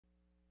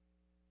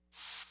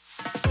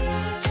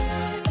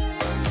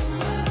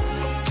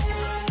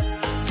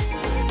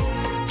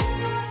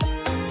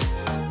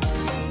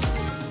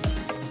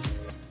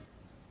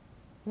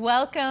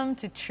Welcome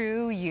to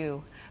True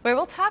You, where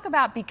we'll talk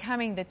about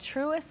becoming the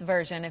truest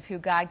version of who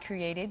God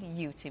created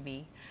you to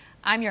be.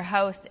 I'm your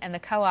host and the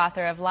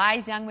co-author of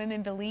Lies Young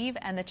Women Believe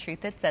and the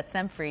Truth That Sets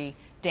Them Free,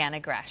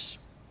 Dannah Gresh.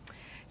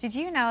 Did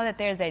you know that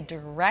there's a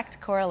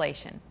direct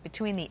correlation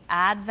between the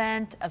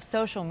advent of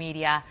social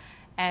media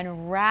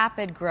and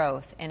rapid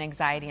growth in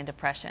anxiety and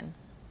depression?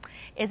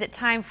 Is it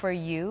time for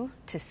you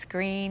to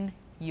screen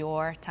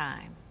your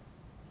time?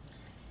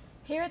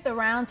 Here at the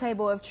Round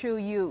Table of True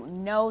You,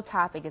 no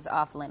topic is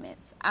off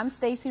limits. I'm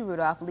Staci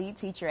Rudolph, lead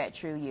teacher at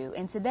True You,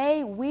 and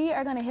today we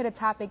are going to hit a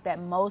topic that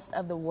most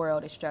of the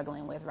world is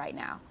struggling with right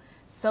now: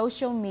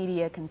 social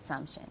media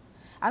consumption.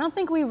 I don't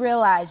think we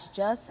realize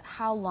just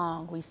how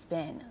long we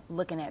spend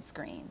looking at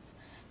screens.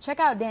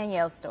 Check out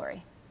Danielle's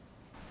story.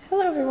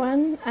 Hello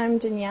everyone, I'm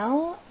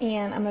Danielle,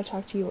 and I'm going to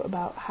talk to you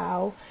about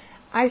how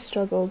I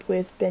struggled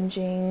with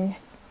binging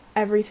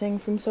everything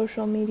from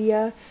social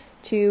media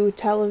to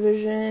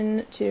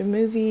television, to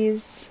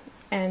movies,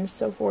 and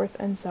so forth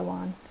and so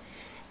on.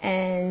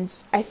 And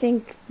I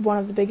think one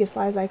of the biggest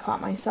lies I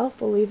caught myself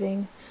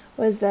believing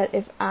was that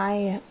if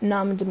I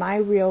numbed my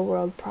real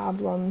world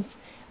problems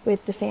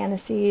with the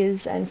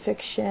fantasies and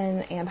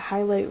fiction and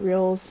highlight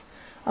reels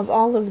of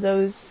all of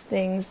those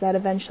things, that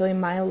eventually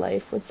my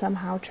life would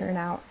somehow turn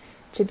out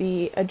to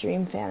be a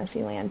dream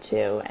fantasy land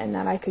too, and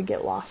that I could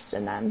get lost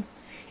in them,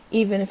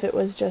 even if it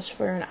was just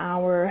for an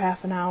hour,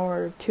 half an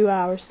hour, 2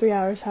 hours, 3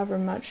 hours, however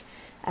much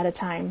at a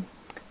time.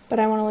 But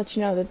I want to let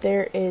you know that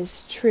there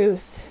is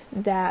truth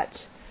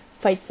that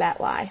fights that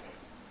lie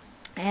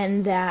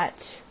and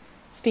that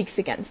speaks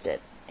against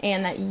it,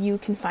 and that you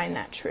can find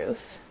that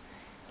truth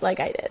like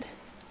I did.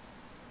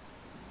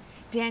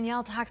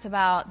 Danielle talks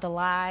about the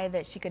lie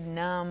that she could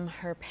numb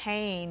her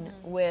pain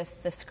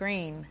with the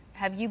screen.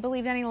 Have you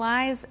believed any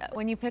lies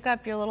when you pick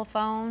up your little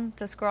phone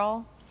to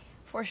scroll?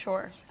 For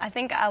sure. I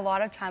think a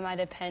lot of time I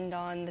depend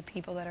on the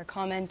people that are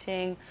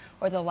commenting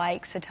or the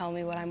likes to tell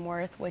me what I'm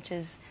worth, which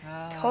is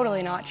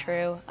totally not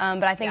true.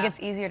 But I think it's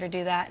easier to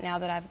do that now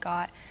that I've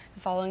got the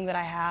following that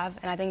I have.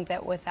 And I think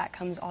that with that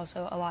comes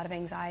also a lot of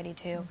anxiety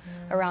too,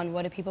 around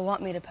what do people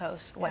want me to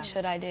post? What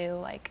should I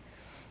do?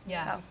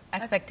 So.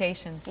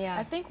 Expectations.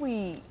 I think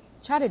we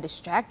try to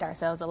distract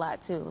ourselves a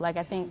lot too. Like,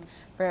 I think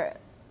for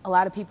a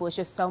lot of people, it's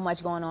just so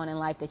much going on in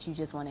life that you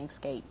just want to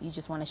escape. You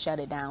just want to shut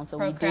it down. So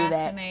we do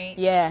that.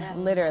 Yeah,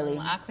 literally.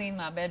 I'll clean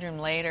my bedroom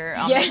later.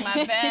 I'll make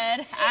my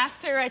bed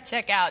after I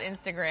check out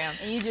Instagram.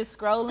 And you just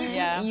scrolling,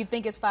 and you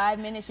think it's 5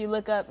 minutes. You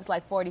look up, it's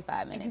like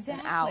 45 minutes,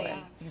 an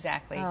hour.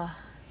 Exactly.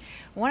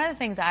 One of the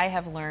things I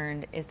have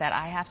learned is that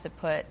I have to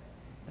put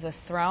the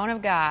throne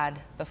of God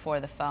before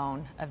the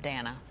phone of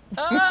Dannah.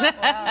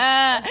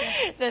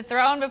 The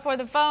throne before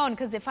the phone,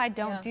 because if I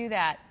don't do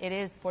that, it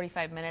is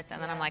 45 minutes,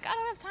 and then I'm like, I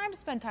don't have time to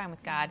spend time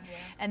with God.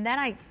 And then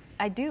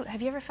I do.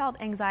 Have you ever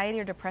felt anxiety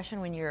or depression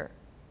when you're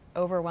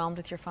overwhelmed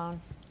with your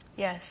phone?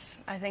 Yes,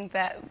 I think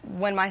that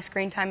when my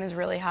screen time is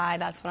really high,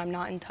 that's when I'm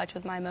not in touch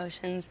with my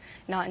emotions,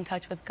 not in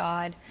touch with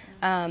God.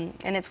 And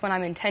it's when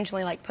I'm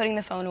intentionally putting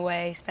the phone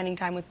away, spending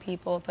time with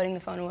people, putting the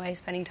phone away,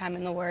 spending time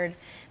in the Word,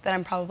 that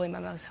I'm probably my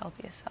most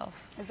healthiest self.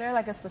 Is there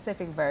a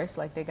specific verse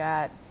that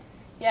God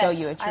show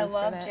you a truth? I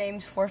love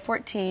James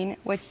 4:14,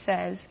 which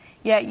says,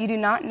 "Yet you do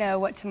not know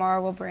what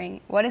tomorrow will bring.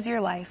 What is your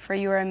life? For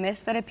you are a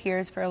mist that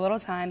appears for a little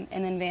time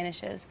and then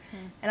vanishes."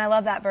 And I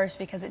love that verse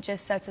because it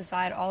just sets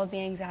aside all of the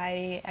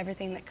anxiety,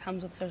 everything that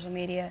comes with social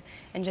media,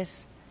 and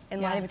just in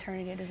light of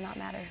eternity, it does not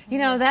matter. You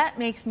know, that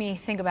makes me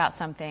think about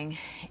something.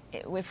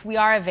 If we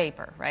are a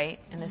vapor, right,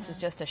 and this is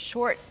just a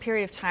short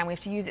period of time, we have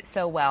to use it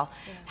so well.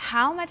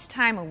 How much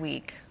time a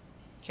week,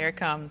 here it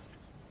comes,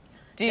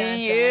 do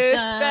you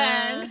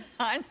spend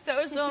on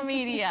social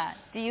media?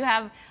 Do you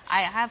have,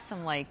 I have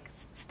some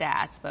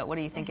stats, but what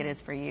do you think it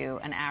is for you,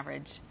 an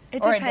average?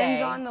 It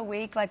depends on the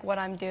week, what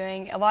I'm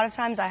doing. A lot of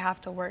times I have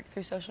to work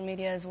through social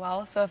media as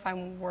well. So if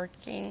I'm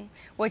working,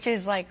 which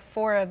is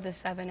 4 of the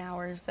 7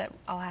 hours that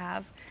I'll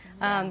have,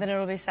 then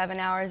it'll be 7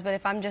 hours. But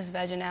if I'm just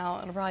vegging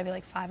out, it'll probably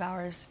be 5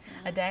 hours.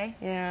 A day?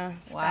 Yeah,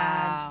 it's wow.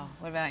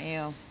 bad. What about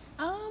you?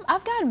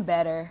 I've gotten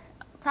better.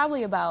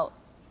 Probably about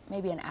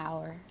maybe an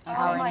hour,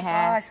 hour and a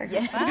half. Gosh,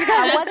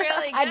 That's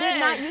really good. I did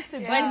not used to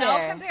be there.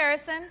 No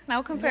comparison.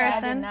 No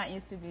comparison. Yeah, I did not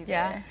used to be there.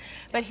 Yeah.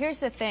 But here's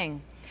the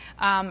thing.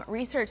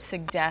 Research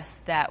suggests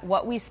that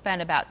what we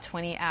spend about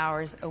 20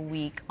 hours a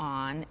week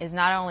on is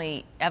not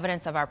only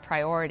evidence of our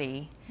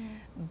priority,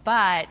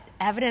 but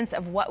evidence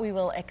of what we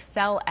will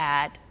excel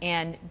at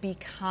and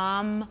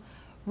become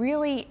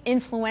really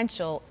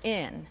influential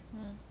in.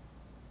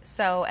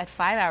 So at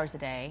 5 hours a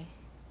day,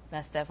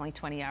 that's definitely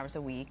 20 hours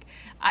a week.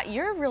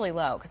 You're really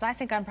low, because I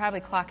think I'm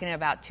probably clocking in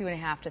about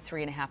 2.5 to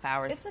 3.5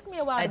 hours. It took me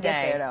a while to get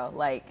there,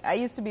 though. I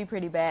used to be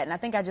pretty bad, and I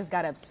think I just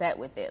got upset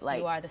with it.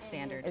 You are the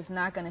standard. It's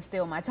not going to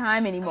steal my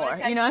time anymore.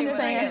 You know what I'm saying?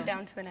 saying? Get it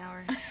down to an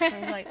hour.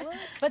 I'm what?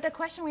 But the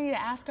question we need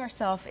to ask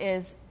ourselves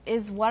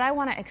is what I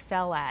want to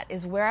excel at,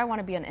 is where I want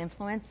to be an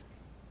influence,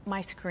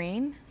 my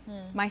screen,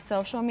 my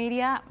social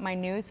media, my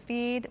news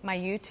feed, my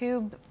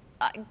YouTube.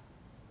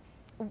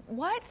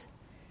 What?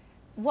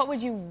 what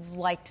would you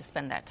like to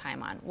spend that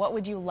time on? What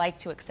would you like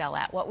to excel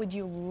at? What would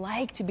you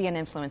like to be an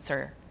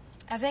influencer?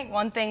 I think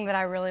one thing that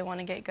I really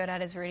want to get good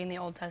at is reading the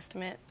Old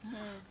Testament.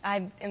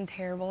 I am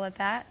terrible at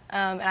that.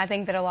 And I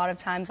think that a lot of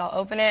times I'll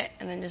open it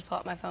and then just pull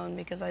up my phone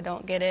because I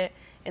don't get it.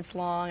 It's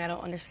long. I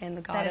don't understand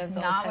the God That of is the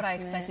Old not what I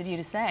Testament. expected you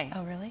to say.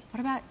 Oh, really?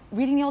 What about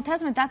reading the Old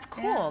Testament? That's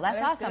cool. Yeah, that's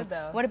that's awesome. good,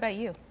 though. What about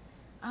you?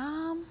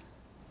 I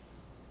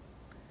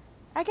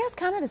guess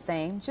kind of the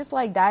same. Just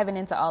like diving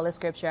into all the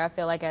scripture. I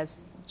feel like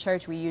as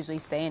church we usually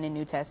stay in the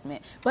New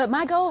Testament. But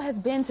my goal has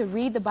been to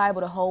read the Bible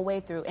the whole way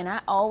through, and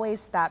I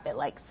always stop at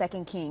like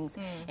 2 Kings.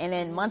 And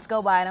then months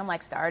go by and I'm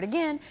like, start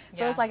again.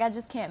 So it's like I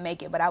just can't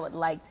make it, but I would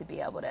like to be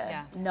able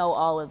to know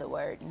all of the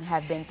word and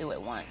have been through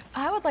it once.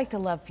 I would like to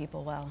love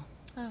people well.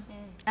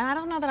 And I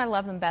don't know that I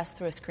love them best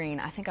through a screen.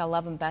 I think I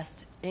love them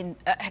best in...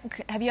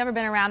 have you ever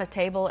been around a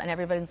table and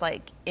everybody's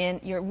like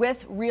you're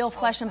with real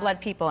flesh and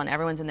blood people and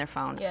everyone's in their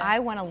phone? Yeah. I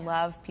want to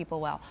love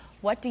people well.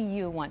 What do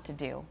you want to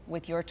do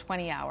with your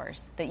 20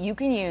 hours that you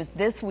can use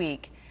this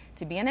week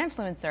to be an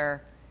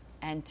influencer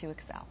and to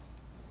excel?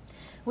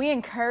 We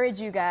encourage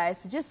you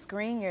guys to just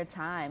screen your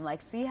time,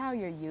 like see how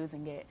you're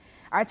using it.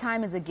 Our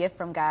time is a gift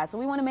from God, so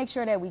we want to make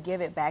sure that we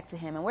give it back to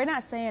Him. And we're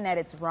not saying that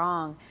it's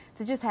wrong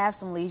to just have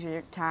some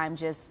leisure time,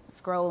 just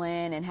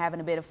scrolling and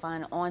having a bit of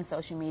fun on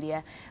social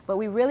media. But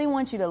we really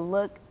want you to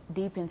look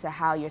deep into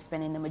how you're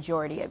spending the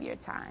majority of your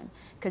time.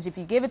 Because if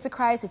you give it to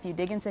Christ, if you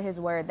dig into His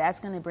Word, that's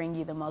going to bring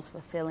you the most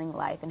fulfilling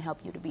life and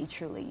help you to be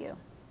truly you.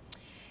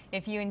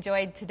 If you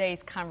enjoyed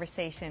today's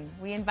conversation,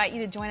 we invite you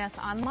to join us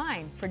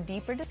online for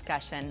deeper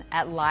discussion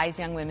at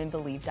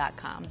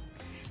liesyoungwomenbelieve.com.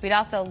 We'd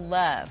also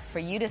love for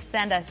you to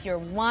send us your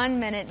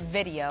 1-minute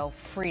video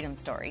freedom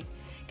story.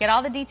 Get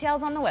all the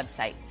details on the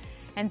website.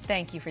 And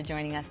thank you for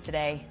joining us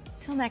today.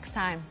 Till next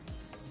time.